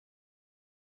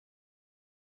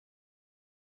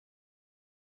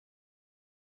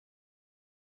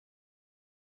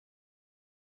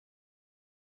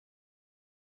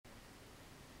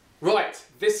Right,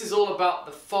 this is all about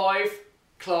the 5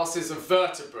 classes of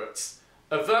vertebrates.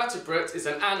 A vertebrate is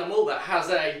an animal that has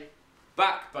a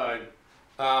backbone.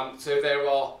 So there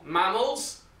are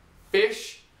mammals,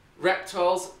 fish,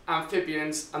 reptiles,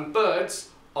 amphibians and birds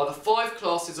are the 5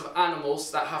 classes of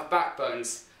animals that have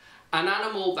backbones. An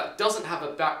animal that doesn't have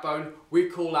a backbone we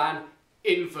call an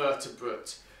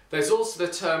invertebrate. There's also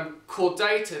the term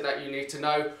chordata that you need to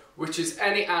know, which is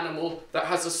any animal that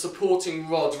has a supporting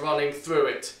rod running through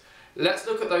it. Let's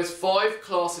look at those 5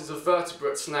 classes of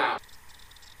vertebrates now.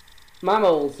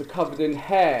 Mammals are covered in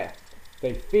hair.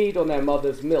 They feed on their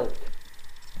mother's milk.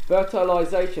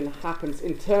 Fertilization happens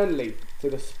internally, so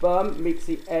the sperm meets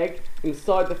the egg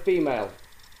inside the female.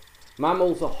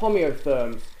 Mammals are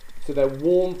homeotherms, so they're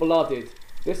warm-blooded.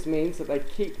 This means that they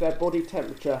keep their body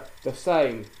temperature the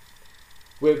same.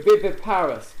 We're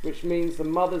viviparous, which means the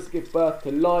mothers give birth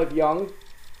to live young,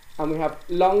 and we have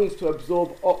lungs to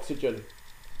absorb oxygen.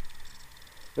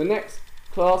 The next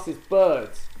class is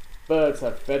birds. Birds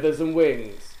have feathers and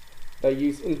wings. They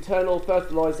use internal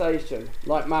fertilization,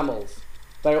 like mammals.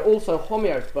 They are also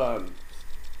homeotherms.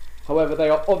 However, they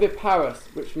are oviparous,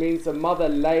 which means the mother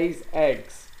lays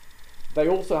eggs. They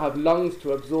also have lungs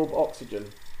to absorb oxygen.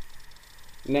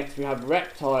 Next we have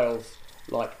reptiles,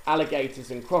 like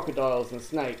alligators and crocodiles and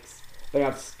snakes. They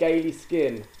have scaly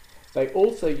skin. They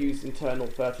also use internal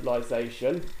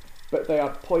fertilization, but they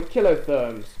are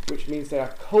poikilotherms, which means they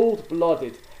are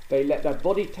cold-blooded. They let their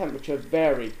body temperature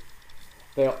vary.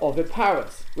 They are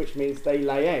oviparous, which means they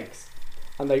lay eggs.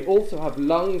 And they also have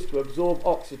lungs to absorb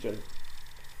oxygen.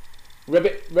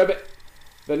 Ribbit.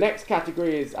 The next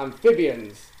category is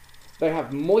amphibians. They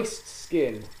have moist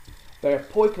skin. They are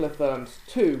poikilotherms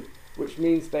too, which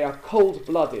means they are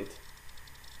cold-blooded.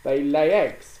 They lay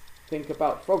eggs. Think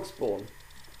about frog spawn.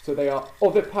 So they are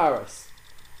oviparous.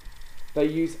 They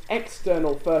use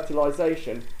external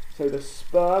fertilization, so the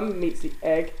sperm meets the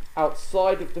egg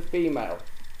outside of the female.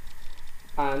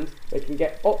 And they can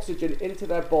get oxygen into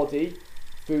their body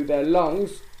through their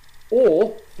lungs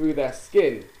or through their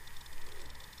skin.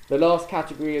 The last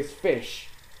category is fish.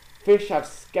 Fish have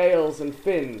scales and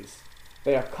fins.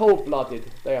 They are cold-blooded.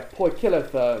 They are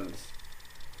poikilotherms.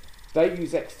 They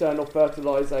use external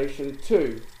fertilization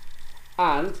too.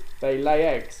 And they lay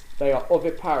eggs. They are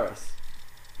oviparous.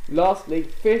 Lastly,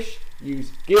 fish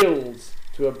use gills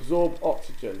to absorb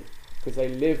oxygen because they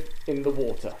live in the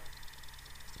water.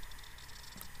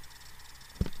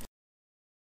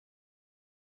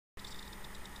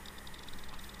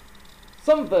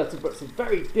 Some vertebrates are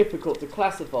very difficult to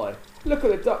classify. Look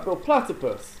at the duck-billed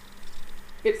platypus.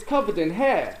 It's covered in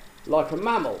hair, like a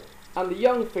mammal, and the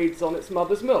young feeds on its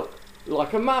mother's milk,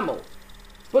 like a mammal.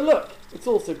 But look, it's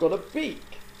also got a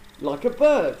beak, like a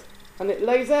bird, and it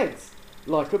lays eggs,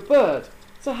 like a bird.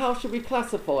 So how should we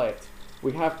classify it?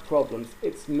 We have problems.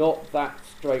 It's not that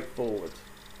straightforward.